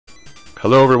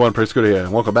Hello everyone, PraseGood here,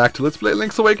 and welcome back to Let's Play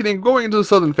Link's Awakening, going into the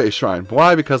Southern Face Shrine.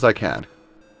 Why? Because I can.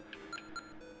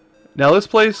 Now this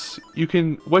place, you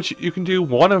can do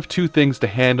one of two things to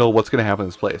handle what's going to happen in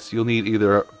this place. You'll need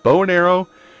either bow and arrow,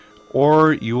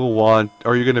 or you're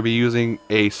going to be using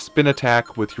a spin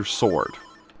attack with your sword.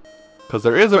 Because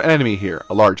there is an enemy here,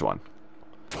 a large one.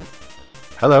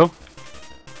 Hello.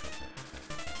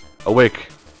 Awake.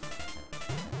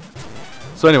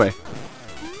 So anyway,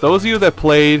 those of you that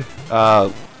played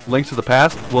Link to the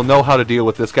Past will know how to deal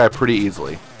with this guy pretty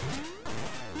easily.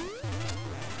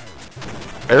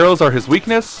 Arrows are his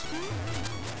weakness.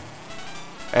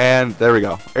 And there we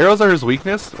go. Arrows are his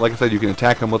weakness. Like I said, you can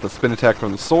attack him with a spin attack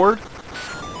from the sword.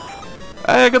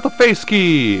 I got the face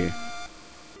key!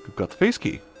 You've got the face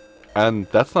key. And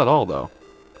that's not all, though.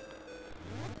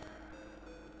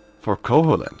 For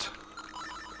Koholint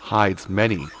hides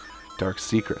many dark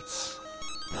secrets.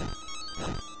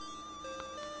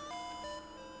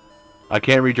 I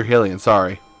can't read your Hylian,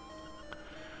 sorry.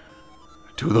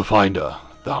 To the finder,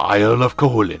 the Isle of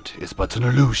Koholint is but an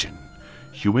illusion.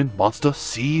 Human, monster,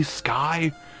 sea,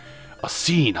 sky, a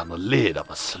scene on the lid of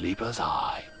a sleeper's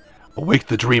eye. Awake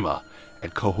the dreamer,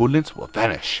 and Koholint will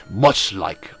vanish, much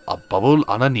like a bubble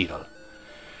on a needle.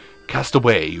 Cast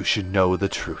away, you should know the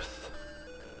truth.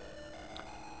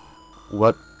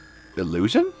 What?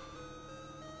 Illusion?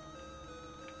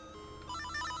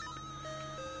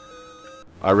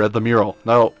 I read the mural.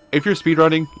 Now, if you're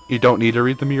speedrunning, you don't need to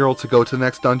read the mural to go to the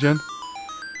next dungeon.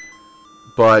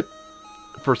 But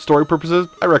for story purposes,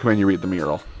 I recommend you read the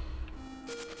mural.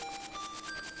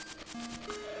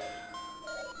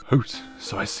 Hoot,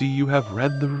 so I see you have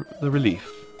read the relief.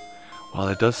 While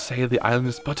it does say the island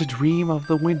is but a dream of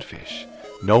the windfish,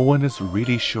 no one is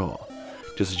really sure.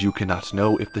 Just as you cannot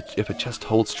know if a chest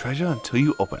holds treasure until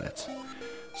you open it.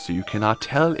 So you cannot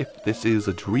tell if this is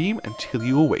a dream until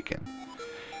you awaken.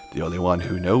 The only one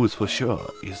who knows for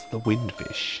sure is the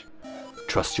windfish.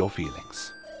 Trust your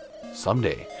feelings.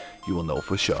 Someday, you will know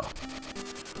for sure.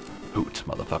 Hoot,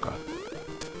 motherfucker.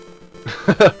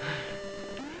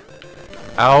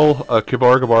 Owl,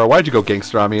 Kibar, why'd you go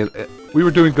gangster on me? We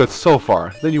were doing good so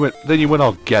far. Then you went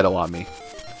all ghetto on me.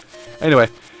 Anyway,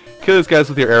 kill these guys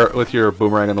with your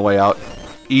boomerang on the way out.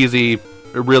 Easy,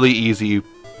 really easy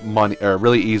money, or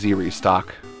really easy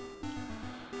restock.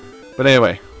 But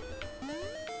anyway.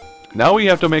 Now we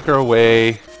have to make our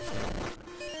way.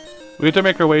 We have to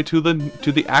make our way to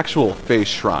the actual Face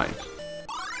Shrine.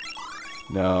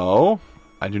 No,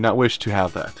 I do not wish to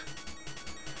have that.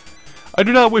 I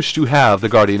do not wish to have the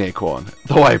Guardian Acorn,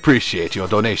 though I appreciate your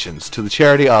donations to the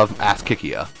charity of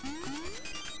Askikia.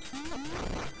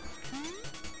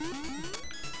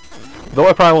 Though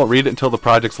I probably won't read it until the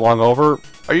project's long over.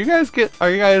 Are you guys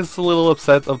a little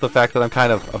upset of the fact that I'm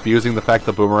kind of abusing the fact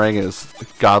that Boomerang is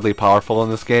godly powerful in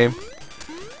this game,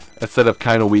 instead of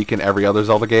kind of weak in every other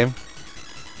Zelda game?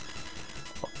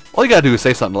 All you gotta do is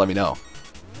say something to let me know.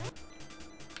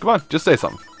 Come on, just say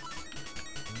something.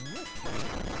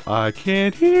 I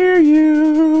can't hear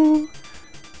you.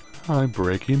 I'm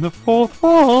breaking the fourth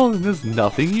wall, and there's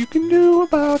nothing you can do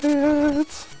about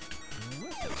it.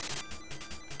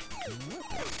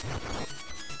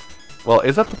 Well,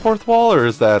 is that the fourth wall, or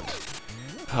is that...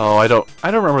 Oh, I don't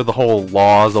remember the whole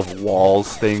laws of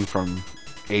walls thing from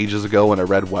ages ago when I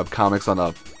read webcomics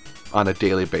on a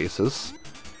daily basis.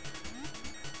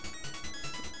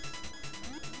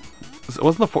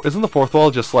 Isn't the fourth wall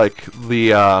just like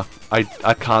the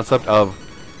a concept of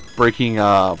breaking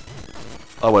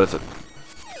what is it?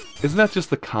 Isn't that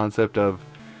just the concept of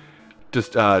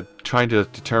just trying to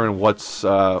determine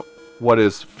what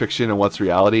is fiction and what's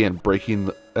reality, and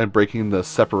breaking the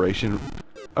separation,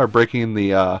 or breaking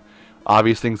the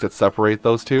obvious things that separate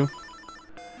those two?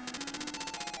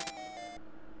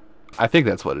 I think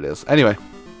that's what it is. Anyway,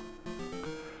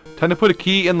 time to put a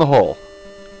key in the hole.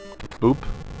 Boop.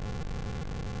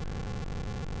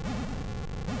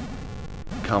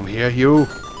 Come here, you.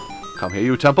 Come here,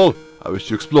 you, Temple. I wish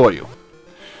to explore you.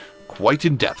 Quite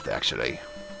in depth, actually.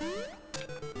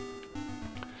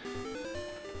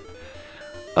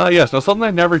 Yes, now something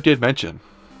I never did mention,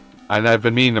 and I've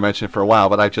been meaning to mention it for a while,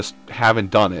 but I just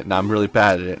haven't done it, and I'm really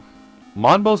bad at it.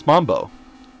 Manbo's Mambo.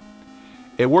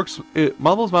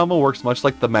 Manbo's Mambo works much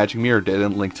like the Magic Mirror did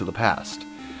in Link to the Past.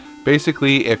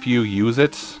 Basically, if you use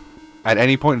it at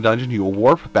any point in the dungeon, you will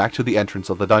warp back to the entrance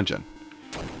of the dungeon.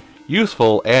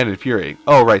 Useful and infuriating.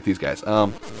 Oh, right, these guys.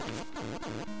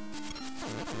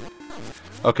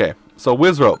 Okay, so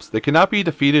Whiz Ropes. They cannot be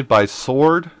defeated by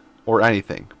sword or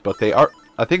anything, but they are...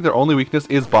 I think their only weakness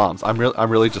is bombs. I'm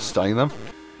really just stunning them,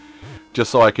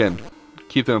 just so I can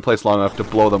keep them in place long enough to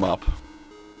blow them up.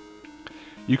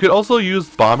 You could also use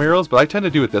bomb arrows, but I tend to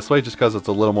do it this way just because it's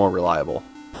a little more reliable.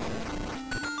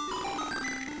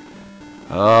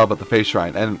 Oh, but the face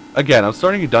shrine. And again, I'm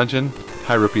starting a dungeon.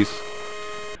 Hi, rupees.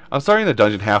 I'm starting the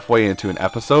dungeon halfway into an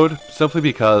episode simply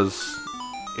because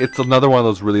it's another one of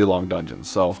those really long dungeons.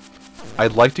 So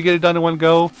I'd like to get it done in one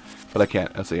go, but I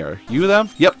can't. Let's see, are you them?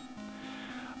 Yep.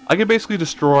 I can basically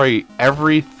destroy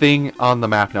everything on the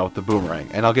map now with the boomerang,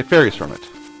 and I'll get fairies from it.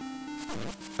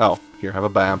 Oh, here, have a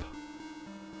bam.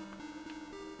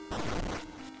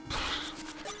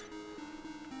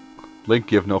 Link,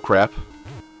 give no crap.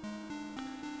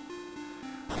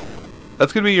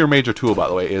 That's gonna be your major tool, by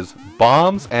the way, is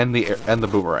bombs and the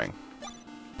boomerang.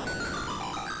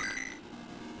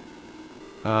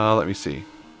 Let me see.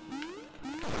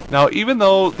 Now, even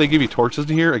though they give you torches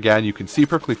in here, again, you can see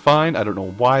perfectly fine. I don't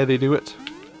know why they do it.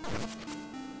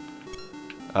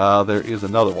 There is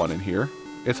another one in here.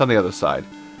 It's on the other side.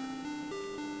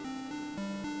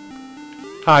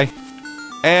 Hi.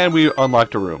 And we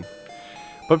unlocked a room.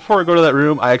 But before I go to that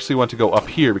room, I actually want to go up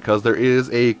here because there is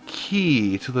a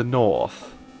key to the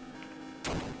north.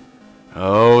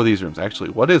 Oh, these rooms.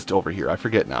 Actually, what is over here? I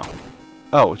forget now.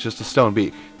 Oh, it's just a stone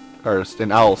beak. Or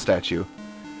an owl statue.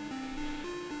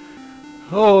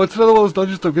 Oh, it's another one of those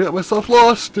dungeons to get myself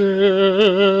lost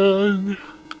in.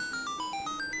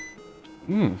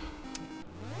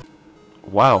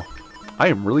 Wow. I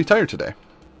am really tired today.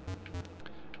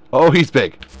 Oh, he's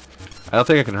big. I don't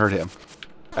think I can hurt him.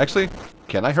 Actually,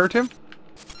 can I hurt him?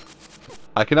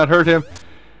 I cannot hurt him.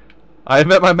 I have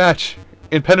met my match.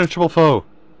 Impenetrable foe.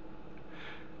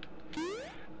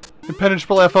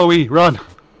 Impenetrable FOE. Run.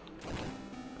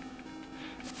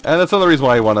 And that's another reason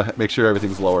why I want to make sure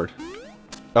everything's lowered.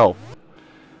 Oh.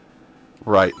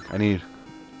 Right. I need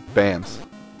BAMs.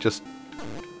 Just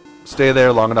stay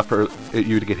there long enough for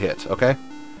you to get hit, okay?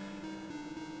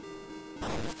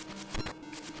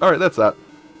 Alright, that's that.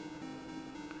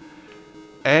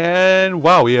 And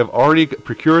wow, we have already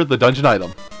procured the dungeon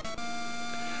item.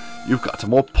 You've got a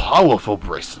more powerful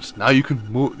bracelet. Now you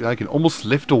can move. I can almost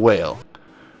lift a whale.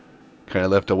 Can I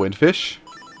lift a windfish?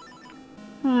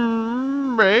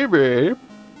 Maybe.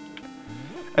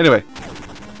 Anyway,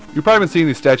 you've probably been seeing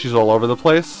these statues all over the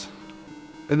place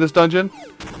in this dungeon.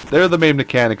 They're the main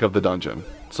mechanic of the dungeon.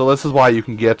 So this is why you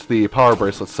can get the power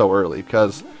bracelet so early,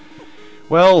 because,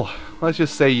 well, let's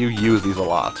just say you use these a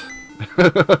lot.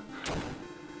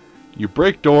 You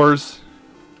break doors.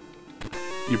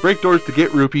 You break doors to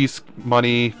get rupees,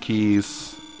 money,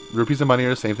 keys. Rupees and money are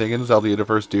the same thing in Zelda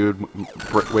Universe, dude.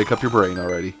 Wake up your brain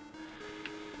already.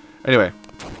 Anyway.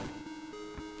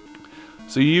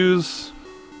 So you use...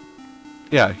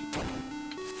 Yeah.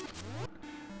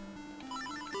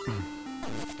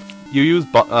 You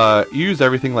use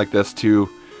everything like this to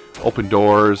open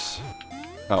doors.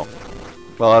 Oh.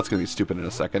 Well, that's going to be stupid in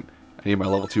a second. I need my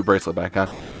level 2 bracelet back on.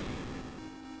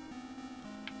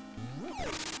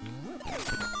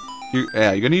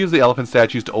 Yeah, you're going to use the elephant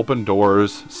statues to open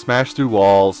doors, smash through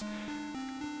walls.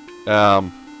 Oh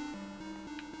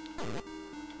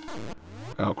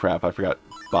crap, I forgot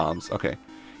bombs. Okay.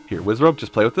 Here, Wizrobe,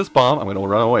 just play with this bomb. I'm going to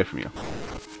run away from you.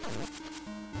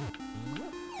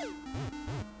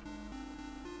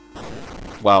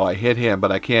 Wow, I hit him,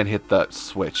 but I can't hit the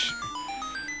switch.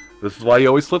 This is why you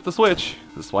always flip the switch.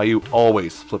 This is why you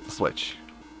always flip the switch.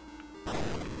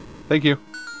 Thank you.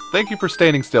 Thank you for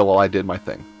standing still while I did my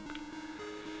thing.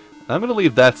 I'm going to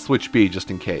leave that switch be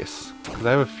just in case, because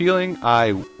I have a feeling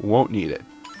I won't need it.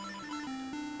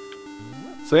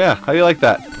 So yeah, how do you like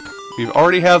that? We've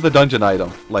already have the dungeon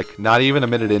item, like not even a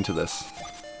minute into this.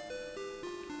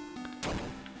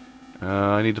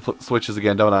 I need to flip the switches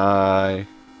again, don't I?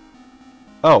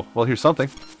 Oh, well here's something.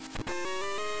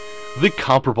 The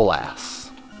comparable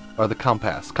ass. Or the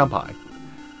compass. Compi.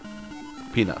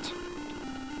 Peanut.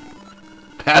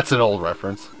 That's an old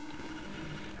reference.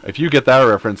 If you get that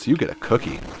reference, you get a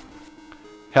cookie.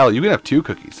 Hell, you can have 2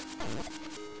 cookies.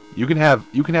 You can have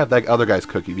that other guy's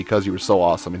cookie because you were so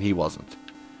awesome and he wasn't.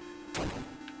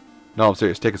 No, I'm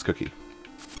serious. Take his cookie.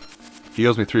 He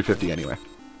owes me $3.50 anyway.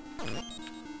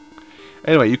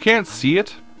 Anyway, you can't see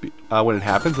it when it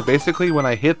happens, but basically when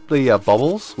I hit the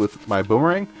bubbles with my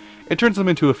boomerang, it turns them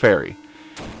into a fairy.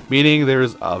 Meaning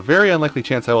there's a very unlikely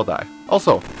chance I will die.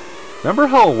 Also, remember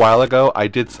how a while ago I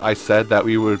said that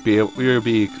we would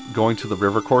be going to the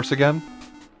river course again?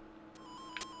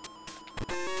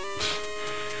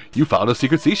 You found a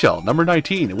secret seashell, number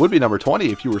 19. It would be number 20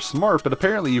 if you were smart, but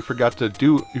apparently you forgot to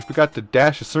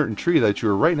dash a certain tree that you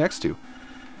were right next to.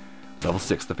 Level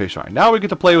 6, the fish shrine. Now we get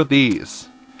to play with these.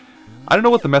 I don't know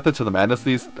what the method to the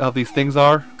madness of these things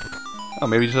are. Oh,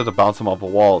 maybe you just have to bounce them off a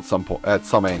wall at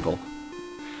some angle.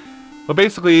 But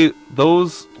basically,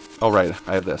 those... Oh, right,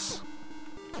 I have this.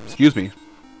 Excuse me.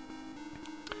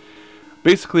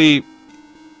 Basically,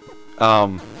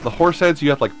 the horse heads, you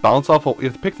have to like bounce off... You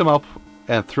have to pick them up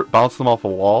and bounce them off a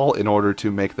wall in order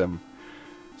to make them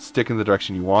stick in the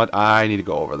direction you want. I need to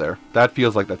go over there. That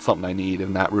feels like that's something I need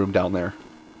in that room down there.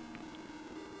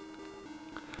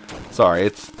 Sorry,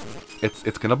 it's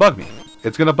gonna bug me.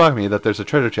 It's gonna bug me that there's a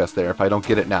treasure chest there if I don't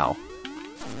get it now.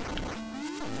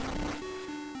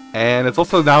 And it's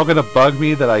also now gonna bug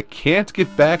me that I can't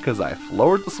get back because I've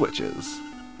lowered the switches.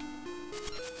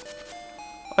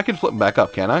 I can flip them back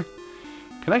up, can't I?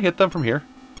 Can I hit them from here?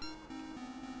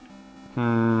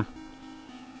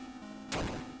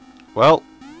 Well,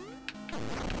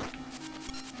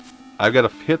 I've got to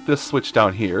hit this switch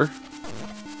down here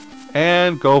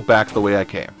and go back the way I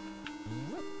came.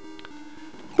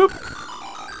 Boop.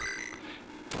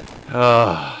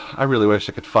 I really wish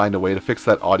I could find a way to fix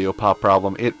that audio pop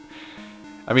problem.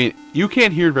 I mean, you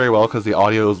can't hear it very well because the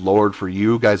audio is lowered for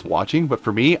you guys watching, but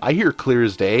for me, I hear it clear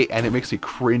as day, and it makes me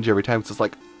cringe every time. It's just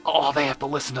like, oh, they have to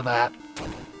listen to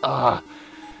that.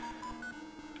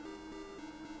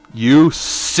 You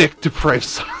sick, depraved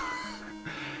son.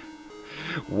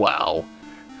 Wow.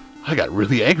 I got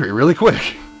really angry really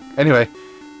quick. Anyway.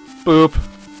 Boop.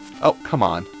 Oh, come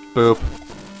on. Boop.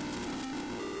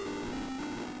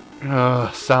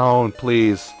 Sound,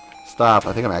 please. Stop.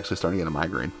 I think I'm actually starting to get a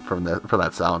migraine from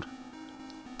that sound.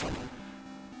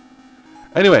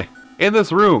 Anyway, in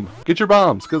this room, get your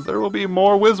bombs, because there will be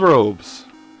more Wizzrobes.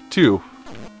 2.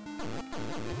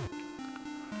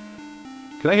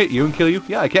 Can I hit you and kill you?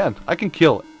 Yeah, I can. I can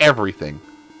kill everything.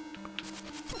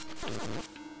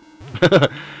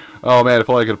 Oh man, if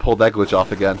only I could have pulled that glitch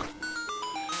off again.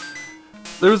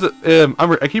 There was a,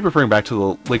 I keep referring back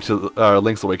to the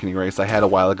Link's Awakening race I had a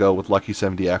while ago with Lucky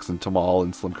 70X and Tamal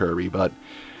and Slim Kirby, but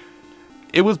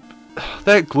it was,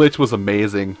 that glitch was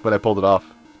amazing when I pulled it off.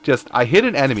 Just, I hit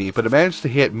an enemy, but it managed to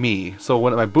hit me, so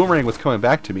when my boomerang was coming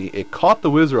back to me, it caught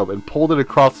the Wizzrobe and pulled it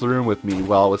across the room with me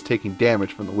while I was taking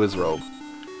damage from the Wizzrobe.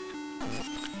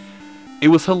 It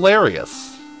was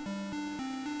hilarious.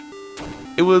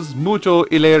 It was mucho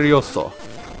hilarioso.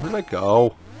 Where did I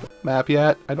go? Map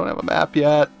yet? I don't have a map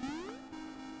yet.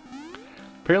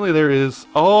 Apparently there is...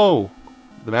 Oh!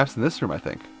 The map's in this room, I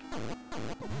think.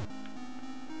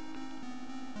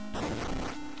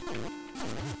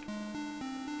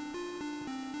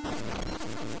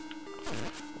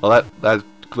 Well, that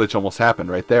glitch almost happened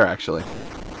right there, actually.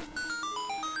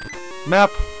 Map.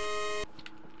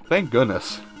 Thank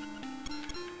goodness.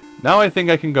 Now I think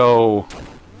I can go...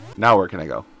 Now where can I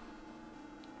go?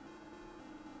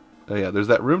 Oh yeah, there's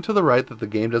that room to the right that the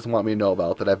game doesn't want me to know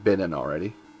about that I've been in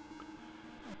already.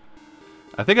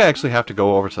 I think I actually have to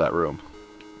go over to that room.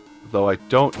 Though I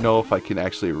don't know if I can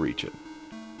actually reach it.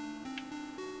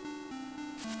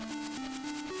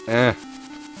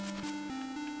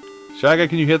 Shaga,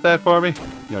 can you hit that for me?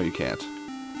 No, you can't.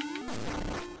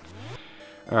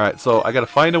 Alright, so I gotta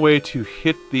find a way to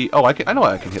hit the... Oh, I know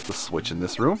I can hit the switch in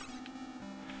this room.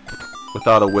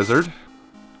 Without a wizard.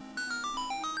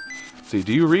 Let's see,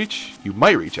 do you reach? You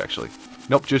might reach, actually.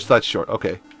 Nope, just that short.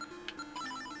 Okay.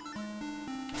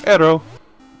 Arrow.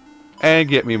 And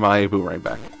get me my boomerang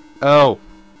back. Oh.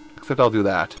 Except I'll do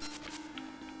that.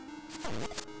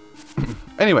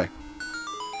 Anyway.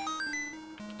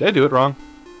 Did I do it wrong?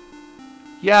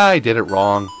 Yeah, I did it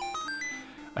wrong.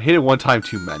 I hit it one time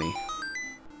too many.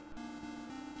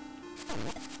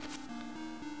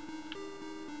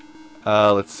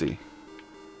 Let's see.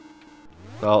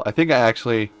 Well, I think I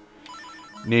actually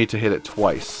need to hit it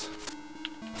twice.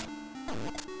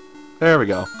 There we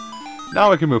go.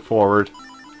 Now I can move forward.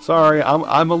 Sorry,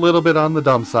 I'm a little bit on the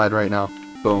dumb side right now.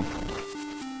 Boom.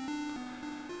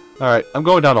 Alright, I'm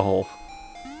going down a hole.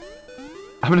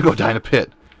 I'm gonna go die in a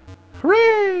pit.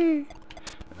 Hooray!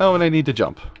 Oh, and I need to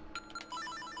jump.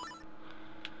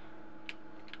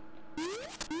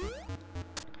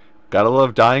 Gotta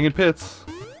love dying in pits.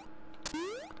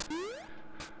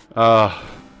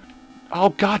 Oh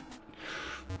god!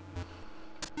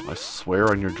 I swear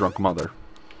on your drunk mother.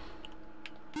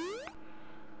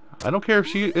 I don't care if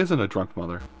she isn't a drunk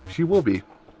mother. She will be.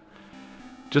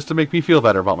 Just to make me feel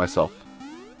better about myself.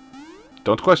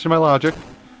 Don't question my logic.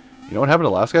 You know what happened to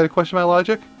the last guy to question my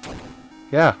logic?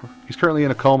 Yeah, he's currently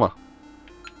in a coma.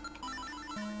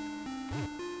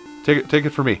 Take it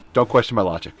from me. Don't question my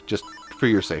logic. Just for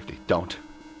your safety. Don't.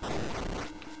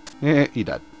 He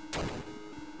died.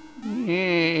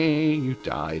 You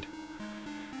died.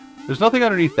 There's nothing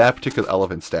underneath that particular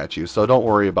elephant statue, so don't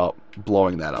worry about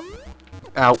blowing that up.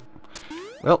 Ow.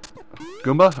 Well,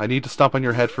 Goomba, I need to stomp on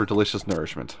your head for delicious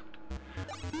nourishment.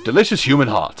 Delicious human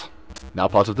heart. Now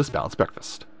positive this balanced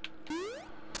breakfast.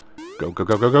 Go, go,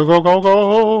 go, go, go, go, go,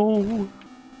 go!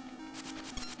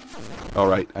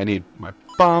 Alright, I need my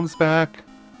bombs back.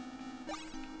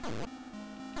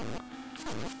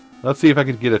 Let's see if I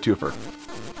can get a twofer.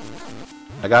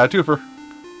 I got a twofer.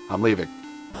 I'm leaving.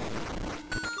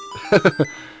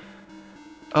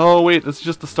 Oh, wait, this is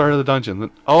just the start of the dungeon.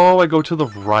 Oh, I go to the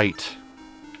right.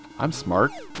 I'm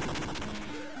smart.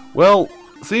 Well,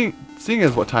 seeing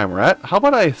as what time we're at, how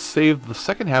about I save the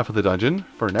second half of the dungeon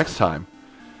for next time?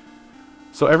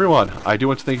 So everyone, I do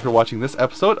want to thank you for watching this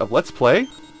episode of Let's Play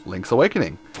Link's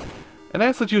Awakening. And I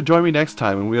ask that you join me next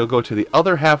time when we'll go to the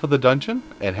other half of the dungeon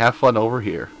and have fun over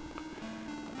here.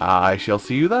 I shall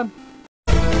see you then.